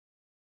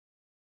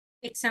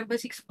Example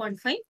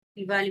 6.5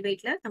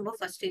 evaluate ல நம்ம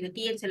first இந்த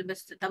TN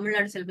syllabus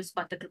தமிழ்நாடு syllabus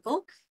பார்த்துட்டு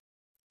இருக்கோம்.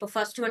 இப்போ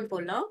first one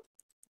போலாம்.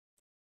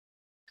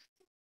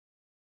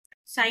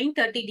 sin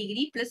 30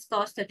 degree plus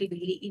cos 30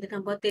 degree இது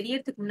நம்ம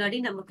தெரியறதுக்கு முன்னாடி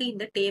நமக்கு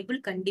இந்த டேபிள்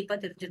கண்டிப்பா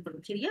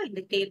தெரிஞ்சிருக்கணும். சரியா?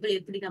 இந்த டேபிள்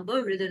எப்படி நம்ம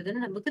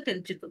எழுதுறதுன்னு நமக்கு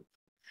தெரிஞ்சிருக்கணும்.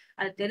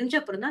 அது தெரிஞ்ச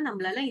அப்புறம் தான்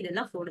நம்மளால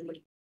இதெல்லாம் போட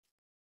முடியும்.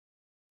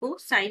 இப்போ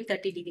sin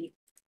 30 degree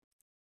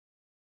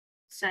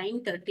sin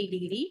 30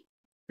 degree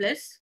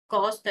plus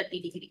cos 30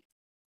 degree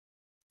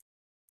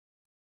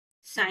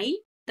sin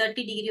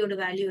 30 degree ஓட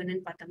வேல்யூ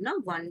என்னன்னு பார்த்தோம்னா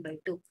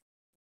 1/2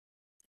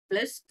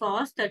 plus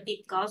cos 30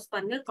 cos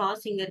பாருங்க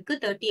cos இங்க இருக்கு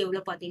 30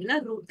 எவ்வளவு பாத்தீங்கன்னா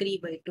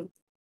 √3/2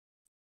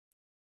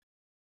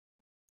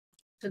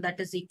 so that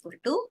is equal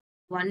to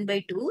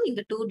 1/2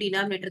 இங்க 2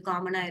 denominator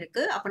காமனா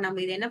இருக்கு அப்ப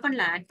நம்ம இதை என்ன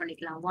பண்ணலாம் ஆட்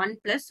பண்ணிக்கலாம் 1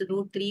 plus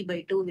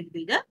 √3/2 will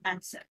be the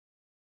answer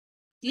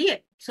clear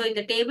so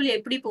இந்த டேபிள்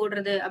எப்படி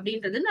போடுறது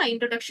அப்படின்றது நான்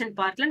இன்ட்ரோடக்ஷன்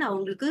பார்ட்ல நான்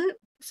உங்களுக்கு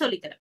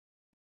சொல்லித்தரேன்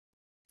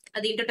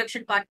அது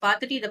இன்ட்ரோடக்ஷன் பார்ட்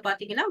பார்த்துட்டு இதை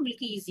பாத்தீங்கன்னா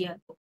உங்களுக்கு ஈஸியா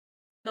இருக்கும்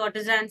so what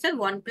is the answer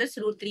 1 plus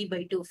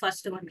 √3/2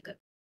 first one க்கு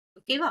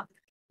ஓகேவா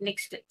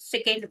next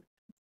second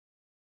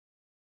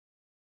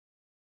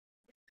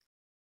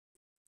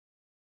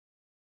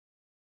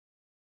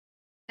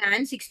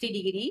tan 60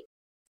 degree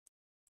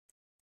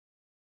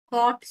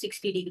cot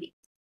 60 degree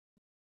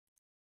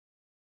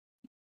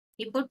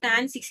இப்போ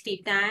tan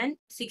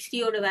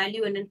 60 ஓட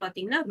வேல்யூ என்னன்னு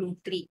பாத்தீங்கன்னா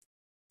 √3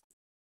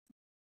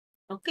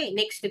 ஓகே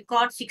நெக்ஸ்ட்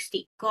cot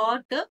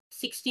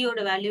 60 ஓட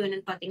வேல்யூ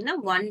என்னன்னு பாத்தீங்கன்னா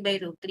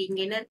 1/√3 இங்க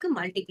என்ன இருக்கு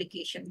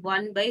மல்டிப்ளிகேஷன்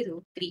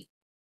 1/√3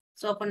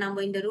 சோ அப்ப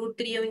நம்ம இந்த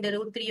 √3யும் இந்த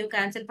 √3யும்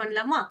கேன்சல்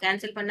பண்ணலாமா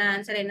கேன்சல் பண்ண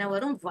ஆன்சர் என்ன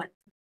வரும் 1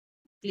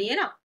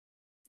 கிளியரா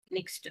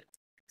next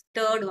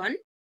third one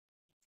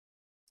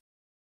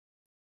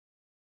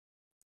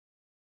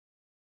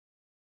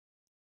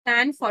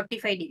tan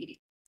 45 degree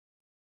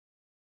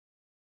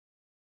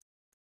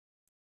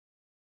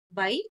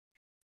by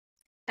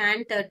tan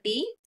 30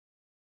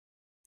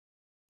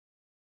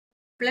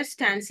 plus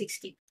tan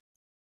 60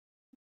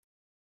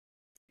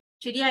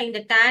 சரியா இந்த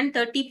tan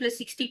 30 plus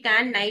 60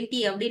 tan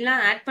 90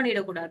 அப்படிலாம் ஆட்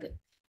பண்ணிடக்கூடாது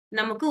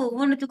நமக்கு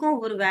ஒவ்வொன்றுத்துக்கும்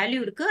ஒவ்வொரு வேல்யூ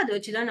இருக்கு அதை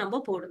வச்சுதான்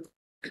நம்ம போடணும்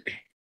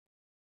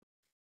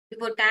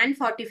இப்போ tan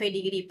 45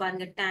 டிகிரி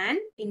பாருங்க tan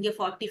இங்க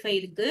 45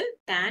 இருக்கு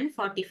tan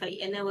 45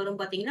 என்ன வரும்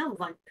பாத்தீங்கன்னா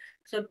 1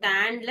 சோ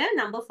tanல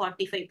நம்ம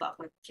 45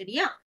 பார்க்கணும்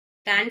சரியா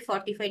tan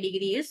 45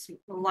 டிகிரி இஸ்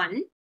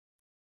 1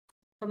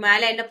 இப்போ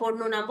மேல என்ன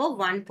போடணும் நம்ம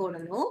 1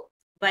 போடணும்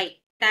பை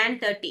tan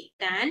 30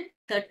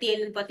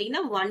 என்னன்னு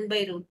பாத்தீங்கன்னா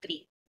 1/√3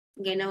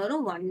 இங்க என்ன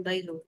வரும்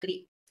 1/√3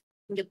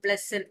 இங்க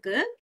பிளஸ் இருக்கு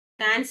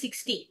tan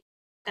 60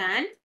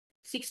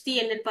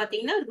 என்னன்னு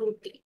பாத்தீங்கன்னா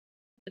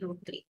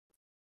 √3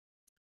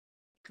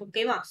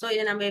 ஓகேவா சோ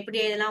இதை நம்ம எப்படி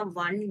எழுதலாம்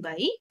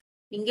 1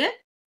 இங்க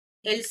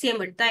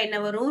எல்சிஎம் எடுத்தா என்ன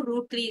வரும்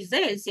 √3 இஸ் த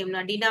எல்சிஎம்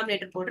நான்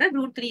டினாமினேட்டர் போடுறேன்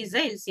 √3 இஸ் த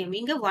எல்சிஎம்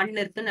இங்க 1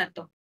 இருக்குன்னு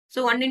அர்த்தம் சோ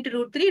 1 into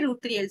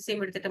 √3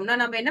 எல்சிஎம் எடுத்துட்டோம்னா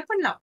நம்ம என்ன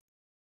பண்ணலாம்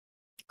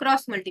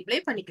கிராஸ் மல்டிப்ளை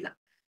பண்ணிக்கலாம்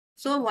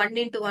so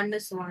 1 into 1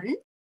 is 1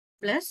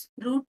 plus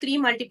 √3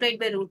 multiplied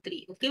by √3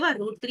 ஓகேவா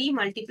 √3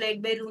 multiplied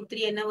by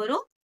 √3 என்ன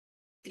வரும்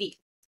 3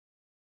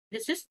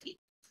 this is 3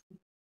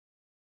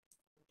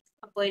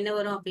 அப்போ என்ன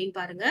வரும் அப்படின்னு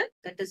பாருங்க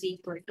that is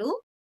equal to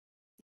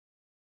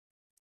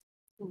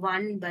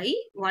 1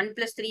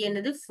 plus 3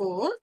 என்னது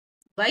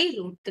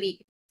 4/√3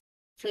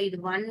 so இது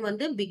 1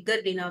 வந்து bigger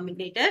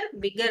denominator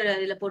bigger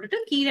இதுல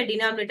போட்டுட்டு கீழே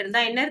denominator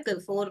தான் என்ன இருக்கு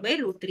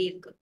 4/√3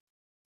 இருக்கு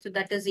so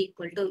that is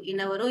equal to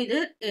என்ன வரும் இது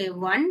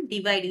 1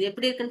 divide இது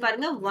எப்படி இருக்குன்னு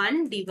பாருங்க 1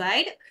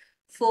 divide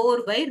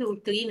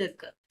 4/√3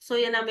 இருக்கு so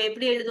இதை நம்ம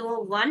எப்படி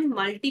எழுதுவோம் 1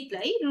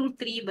 multiply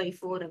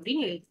 √3/4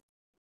 அப்படின்னு எழுதுவோம்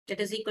that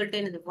is equal to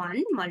என்னது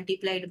 1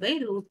 multiplied by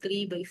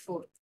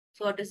 √3/4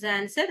 so what is the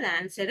answer the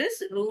answer is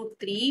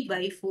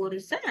 √3/4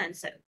 is the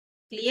answer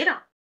clear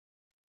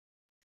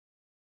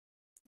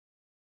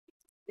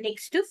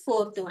next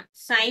fourth one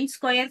sin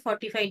square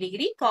 45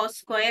 degree cos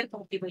square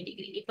 45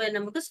 degree இப்போ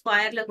நமக்கு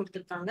ஸ்கொயர்ல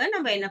கொடுத்திருக்காங்க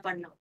நம்ம என்ன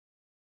பண்ணலாம்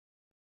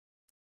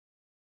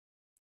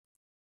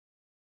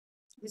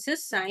this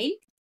is sin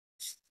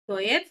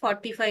square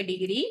 45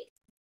 degree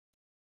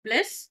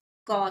plus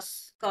cos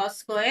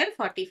square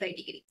 45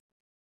 degree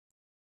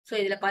so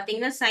இதுல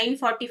பாத்தீங்கன்னா sin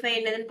 45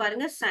 என்னதுன்னு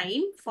பாருங்க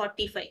sin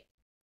 45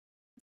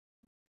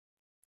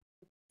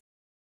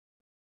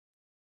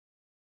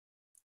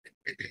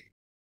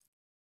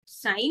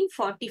 sin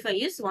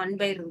 45 is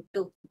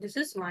 1/√2 this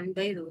is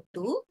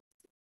 1/√2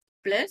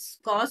 plus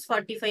cos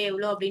 45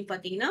 எவ்வளவு அப்படின்னு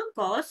பாத்தீங்கன்னா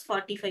cos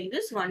 45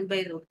 is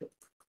 1/√2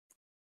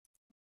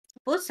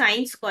 இப்போ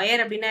sin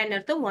ஸ்கொயர் அப்படின்னா என்ன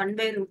அர்த்தம்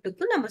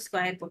 1/√2க்கு நம்ம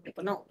ஸ்கொயர்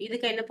போட்டுக்கணும்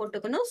இதுக்கு என்ன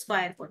போட்டுக்கணும்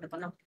ஸ்கொயர்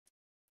போட்டுக்கணும்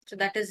so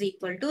that is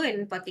equal to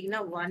என்ன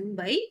பாத்தீங்கன்னா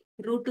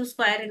 1/√2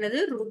 ஸ்கொயர் என்னது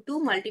 √2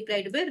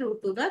 multiplied by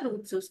 √2 தான்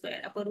 √2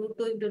 ஸ்கொயர் அப்போ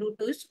 √2 into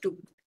 √2 is 2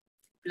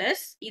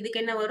 plus இதுக்கு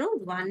என்ன வரும்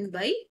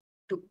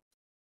 1/2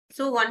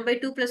 so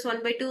 1/2 plus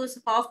 1/2 is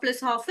half plus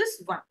half is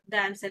 1 the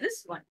answer is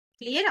 1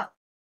 clear